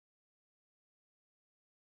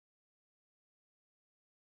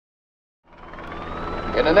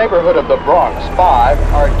In the neighborhood of the Bronx, 5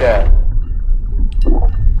 are dead.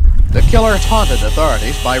 The killer taunted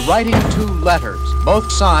authorities by writing 2 letters,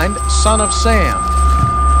 both signed Son of Sam.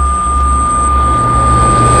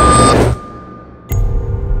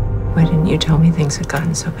 Why didn't you tell me things had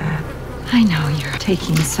gotten so bad? I know you're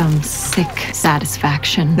taking some sick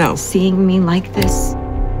satisfaction. No. Seeing me like this.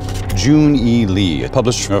 June E. Lee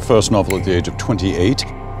published her first novel at the age of 28.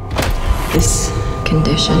 This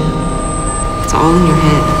condition, it's all in your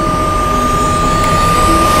head.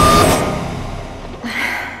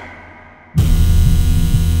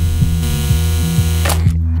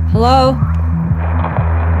 Hello?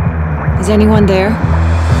 Is anyone there?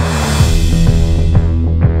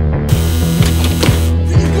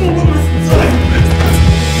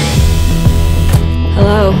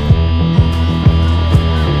 Hello?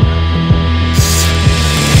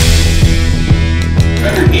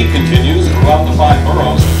 Better heat continues throughout the 5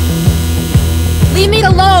 boroughs. Leave me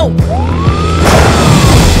alone!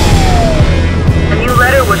 A new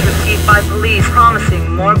letter was received by police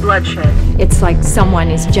promising more bloodshed. It's like someone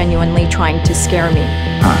is genuinely trying to scare me.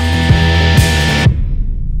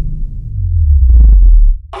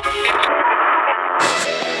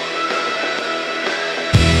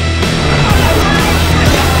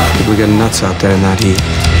 People getting nuts out there in that heat.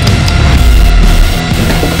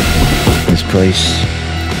 This place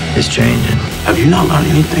is changing. Have you not learned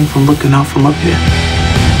anything from looking out from up here?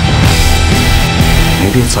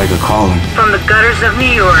 Maybe it's like a calling. From the gutters of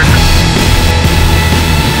New York.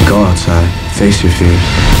 Go outside, face your fears.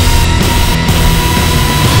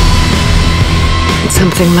 It's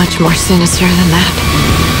something much more sinister than that.